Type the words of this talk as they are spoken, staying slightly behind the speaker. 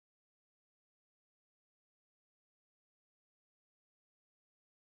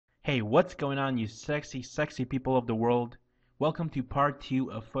Hey, what's going on, you sexy people of the world? Welcome to part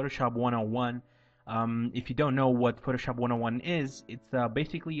 2 of Photoshop 101. If you don't know what Photoshop 101 is, it's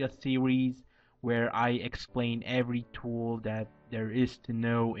basically a series where I explain every tool that there is to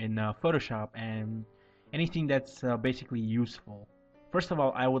know in Photoshop and anything that's basically useful. First of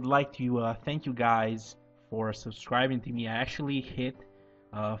all, I would like to thank you guys for subscribing to me. I actually hit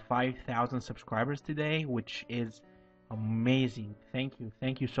 5,000 subscribers today, which is amazing. Thank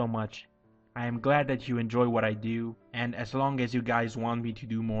you so much. I am glad that you enjoy what I do, and as long as you guys want me to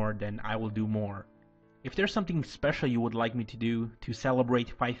do more, then I will do more. If there's something special you would like me to do to celebrate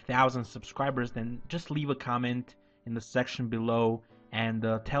 5,000 subscribers, then just leave a comment in the section below and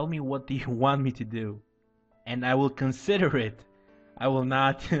tell me what do you want me to do, and I will consider it. I will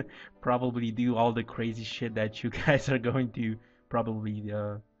not probably do all the crazy shit that you guys are going to probably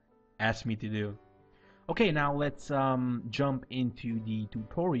ask me to do. Okay, now let's jump into the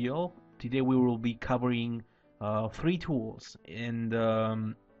tutorial. Today we will be covering three tools.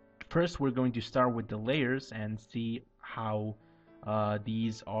 And first we're going to start with the layers and see how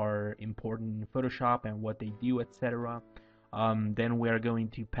these are important in Photoshop and what they do, etc. Then we are going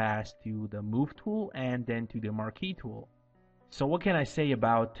to pass to the Move tool and then to the Marquee tool. So what can I say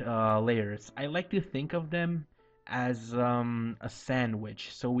about layers? I like to think of them as a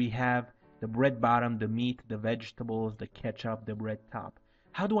sandwich. So we have the bread bottom, the meat, the vegetables, the ketchup, the bread top.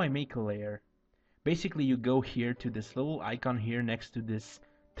 How do I make a layer? Basically, you go here to this little icon here next to this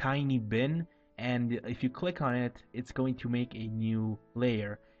tiny bin, and if you click on it, it's going to make a new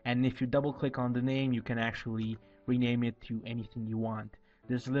layer. And if you double click on the name, you can actually rename it to anything you want.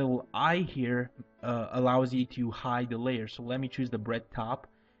 This little eye here allows you to hide the layer. So let me choose the bread top,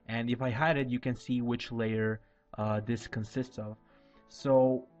 and if I hide it, you can see which layer this consists of.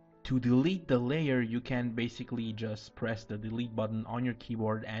 So to delete the layer, you can basically just press the delete button on your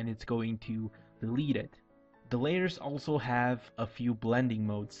keyboard and it's going to delete it. The layers also have a few blending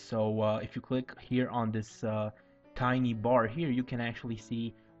modes, so if you click here on this tiny bar here, you can actually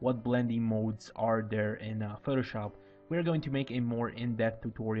see what blending modes are there in Photoshop. We're going to make a more in-depth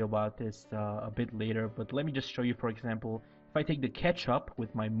tutorial about this a bit later, but let me just show you. For example, if I take the ketchup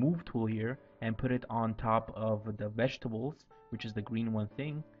with my move tool here and put it on top of the vegetables, which is the green one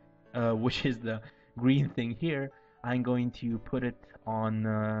thing, which is the green thing here, I'm going to put it on,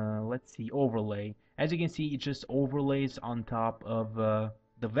 let's see, overlay. As you can see, it just overlays on top of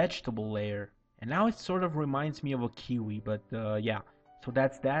the vegetable layer. And now it sort of reminds me of a kiwi, but yeah. So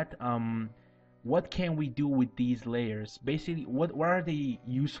that's that. What can we do with these layers? Basically, what are they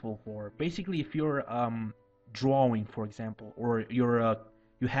useful for? Basically, if you're drawing, for example, or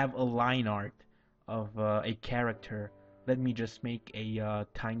you have a line art of a character. Let me just make a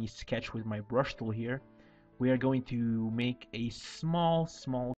tiny sketch with my brush tool here. We are going to make a small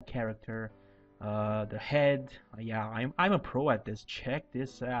character. The head, yeah, I'm a pro at this. Check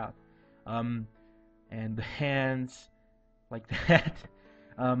this out. Um, and the hands, like that.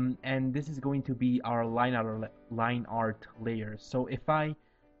 And this is going to be our line art layer. So if I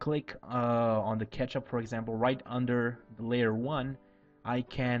click on the ketchup, for example, right under the layer 1, I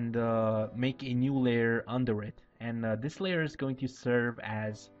can make a new layer under it. And this layer is going to serve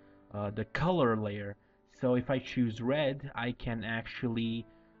as the color layer. So if I choose red, I can actually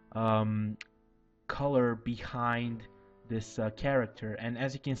um, color behind this character. And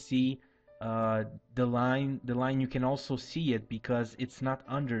as you can see, the line you can also see it because it's not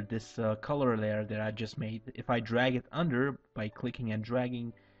under this color layer that I just made. If I drag it under by clicking and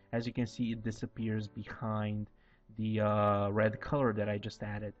dragging, as you can see, it disappears behind the red color that I just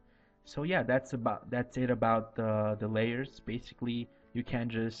added. So yeah, that's it about the layers. Basically, you can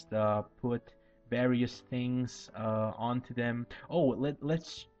just put various things onto them. Oh,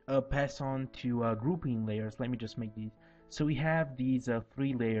 let's pass on to grouping layers. Let me just make these. So we have these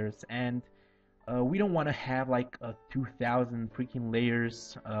three layers, and we don't want to have like 2,000 freaking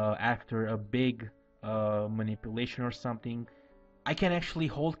layers after a big manipulation or something. I can actually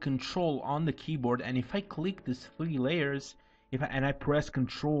hold control on the keyboard, and if I click these three layers, and I press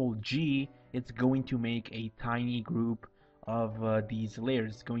control G, it's going to make a tiny group of these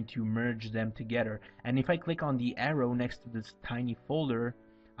layers. It's going to merge them together. And if I click on the arrow next to this tiny folder,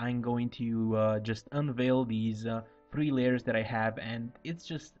 I'm going to just unveil these three layers that I have, and it's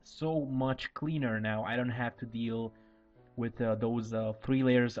just so much cleaner now. I don't have to deal with those three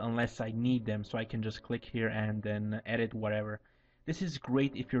layers unless I need them, so I can just click here and then edit whatever. This is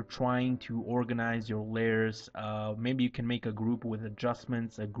great if you're trying to organize your layers. Maybe you can make a group with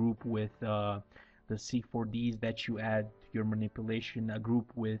adjustments, a group with the C4Ds that you add to your manipulation, a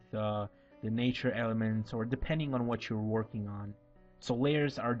group with the nature elements, or depending on what you're working on. So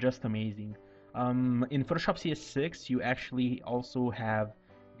layers are just amazing. In Photoshop CS6, you actually also have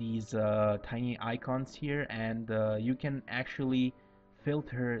these tiny icons here, and you can actually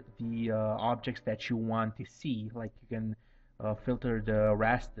filter the objects that you want to see. Like you can filter the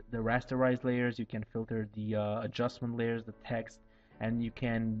rasterized layers, you can filter the adjustment layers, the text, and you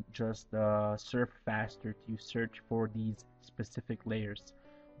can just surf faster to search for these specific layers.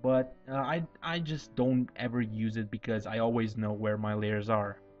 But I just don't ever use it because I always know where my layers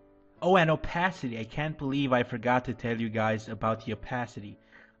are. Oh, and opacity. I can't believe I forgot to tell you guys about the opacity.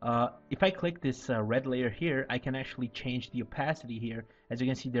 If I click this red layer here, I can actually change the opacity here. As you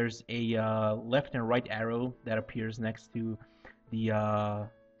can see, there's a left and right arrow that appears next to the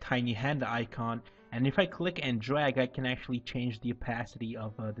tiny hand icon. And if I click and drag, I can actually change the opacity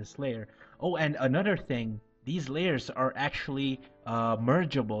of this layer. Oh, and another thing, these layers are actually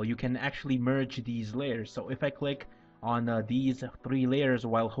mergeable. You can actually merge these layers. So if I click on these three layers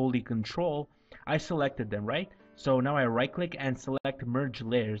while holding control, I selected them, right? So now I right click and select merge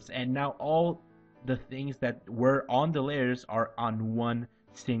layers, and now all the things that were on the layers are on one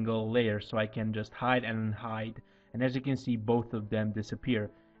single layer. So I can just hide and hide, and as you can see, both of them disappear.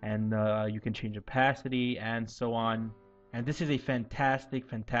 And you can change opacity and so on. And this is a fantastic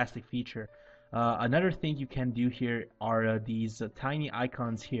feature. Another thing you can do here are these tiny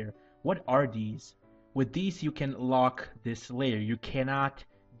icons here. What are these? With these you can lock this layer. You cannot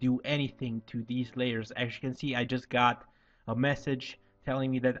do anything to these layers. As you can see, I just got a message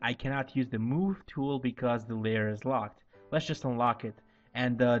telling me that I cannot use the move tool because the layer is locked. Let's just unlock it.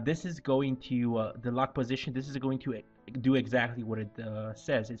 And this is going to, the lock position, this is going to do exactly what it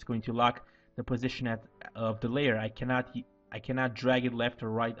says. It's going to lock the position of the layer. I cannot drag it left or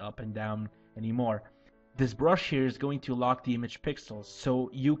right, up and down anymore. This brush here is going to lock the image pixels,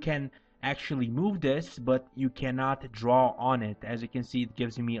 so you can actually move this, but you cannot draw on it. As you can see, it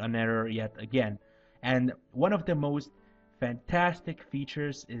gives me an error yet again. And one of the most fantastic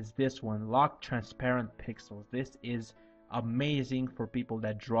features is this one, lock transparent pixels. This is amazing for people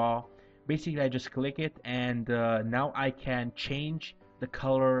that draw. Basically, I just click it, and now I can change the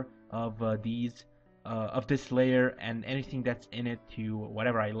color of this layer and anything that's in it to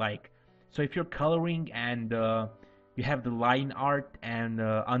whatever I like. So if you're coloring and you have the line art, and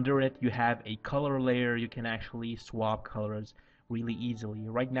under it you have a color layer, you can actually swap colors really easily.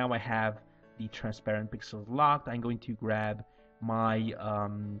 Right now I have the transparent pixels locked. I'm going to grab my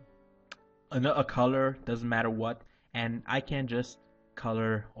a color, doesn't matter what, and I can just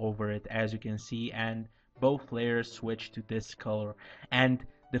color over it, as you can see, and both layers switch to this color. And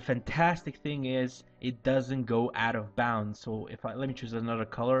the fantastic thing is it doesn't go out of bounds. So if I let me choose another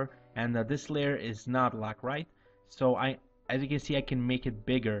color, and this layer is not locked, right? So as you can see, I can make it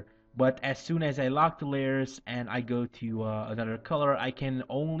bigger. But as soon as I lock the layers and I go to another color, I can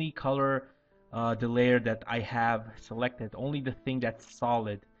only color the layer that I have selected, only the thing that's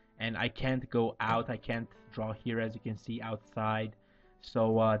solid, and I can't go out. I can't draw here, as you can see, outside.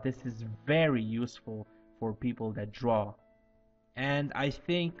 So this is very useful for people that draw. And I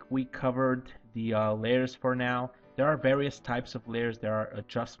think we covered the layers for now. There are various types of layers. There are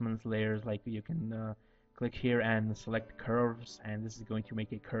adjustments layers, like you can click here and select curves, and this is going to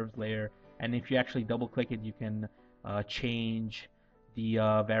make a curves layer. And if you actually double click it, you can change the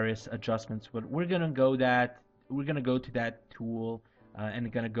various adjustments. But we're gonna go to that tool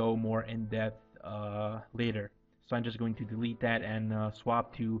and gonna go more in depth later. So I'm just going to delete that and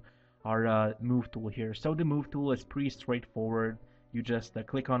swap to our move tool here. So the move tool is pretty straightforward. You just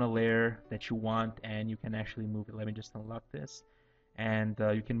click on a layer that you want, and you can actually move it. Let me just unlock this, and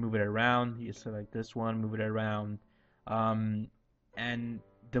you can move it around. You select this one, move it around, and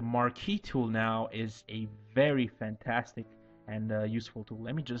the Marquee tool now is a very fantastic and useful tool.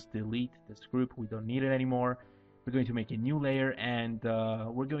 Let me just delete this group. We don't need it anymore. We're going to make a new layer, and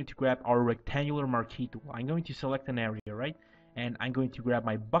we're going to grab our rectangular Marquee tool. I'm going to select an area, right? And I'm going to grab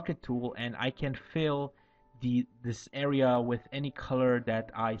my bucket tool, and I can fill this area with any color that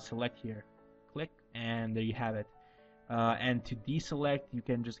I select here. Click, and there you have it. And to deselect, you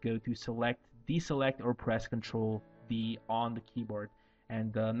can just go to select, deselect, or press Ctrl D on the keyboard.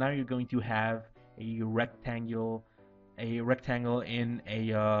 And now you're going to have a rectangle in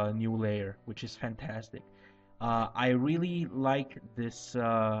a new layer, which is fantastic. I really like this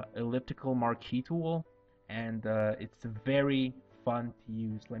elliptical Marquee tool, and it's very fun to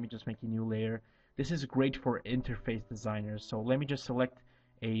use. Let me just make a new layer. This is great for interface designers. So let me just select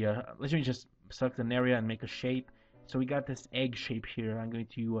an area and make a shape. So we got this egg shape here. I'm going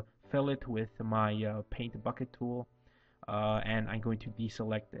to fill it with my paint bucket tool, and I'm going to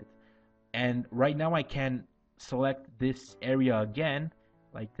deselect it. And right now I can select this area again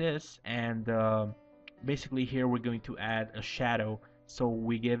like this, and basically here we're going to add a shadow. So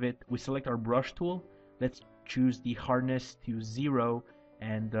we select our brush tool. Let's choose the hardness to 0,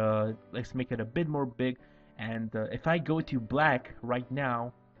 and let's make it a bit more big. And if I go to black right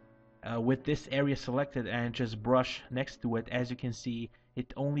now, with this area selected and just brush next to it, as you can see,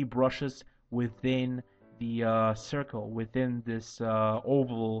 it only brushes within the circle, within this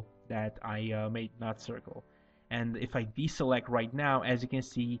oval that I made, not circle. And if I deselect right now, as you can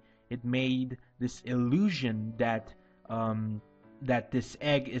see, it made this illusion that that this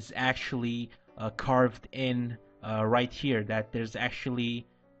egg is actually carved in right here, that there's actually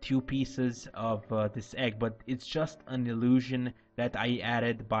two pieces of this egg, but it's just an illusion that I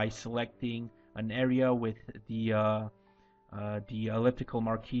added by selecting an area with the elliptical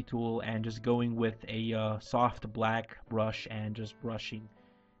marquee tool and just going with a soft black brush and just brushing.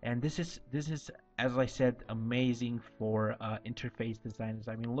 And this is, as I said, amazing for interface designers.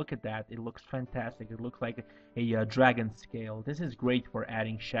 I mean, look at that. It looks fantastic. It looks like a dragon scale. This is great for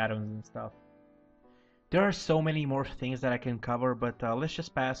adding shadows and stuff. There are so many more things that I can cover, but let's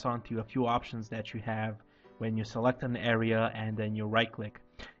just pass on to a few options that you have when you select an area and then you right click.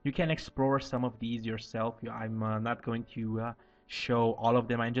 You can explore some of these yourself. I'm not going to show all of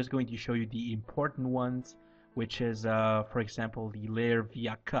them. I'm just going to show you the important ones, which is for example the layer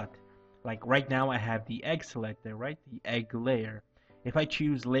via cut. Like right now I have the egg selected, right? The egg layer. If I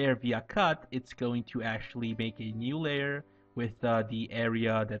choose layer via cut, it's going to actually make a new layer with the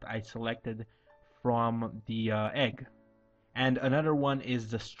area that I selected from the egg. And another one is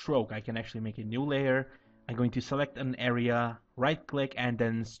the stroke. I can actually make a new layer. I'm going to select an area, right click, and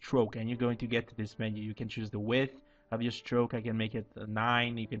then stroke, and you're going to get to this menu. You can choose the width of your stroke. I can make it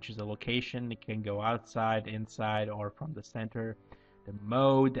 9. You can choose a location. It can go outside, inside, or from the center. The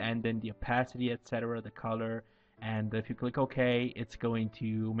mode, and then the opacity, etc., the color. And if you click OK, it's going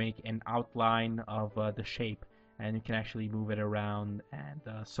to make an outline of the shape, and you can actually move it around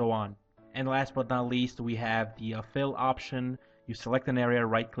and so on. And last but not least, we have the fill option. You select an area,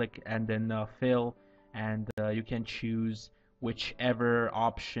 right click, and then fill, and you can choose whichever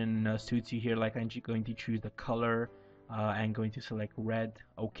option suits you here. Like I'm going to choose the color. I'm going to select red,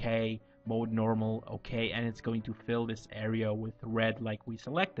 OK, mode normal, OK, and it's going to fill this area with red like we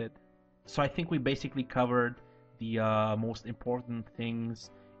selected. So I think we basically covered the most important things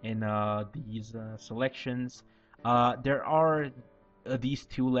in these selections. There are these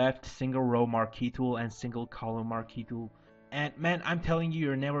two left, single row marquee tool and single column marquee tool. And man, I'm telling you,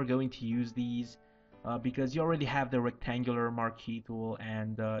 you're never going to use these because you already have the rectangular marquee tool,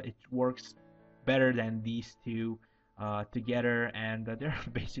 and it works better than these two together, and they're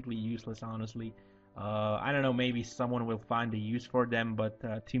basically useless, honestly. I don't know, maybe someone will find a use for them, but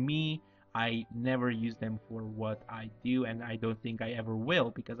to me, I never use them for what I do, and I don't think I ever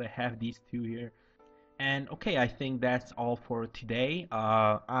will because I have these two here. And okay, I think that's all for today.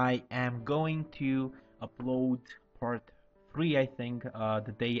 I am going to upload part 3, I think,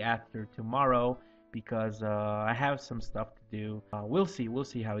 the day after tomorrow because I have some stuff to do. We'll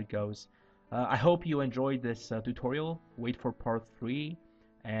see how it goes. I hope you enjoyed this tutorial. Wait for part 3,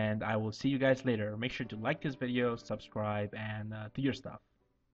 and I will see you guys later. Make sure to like this video, subscribe, and do your stuff.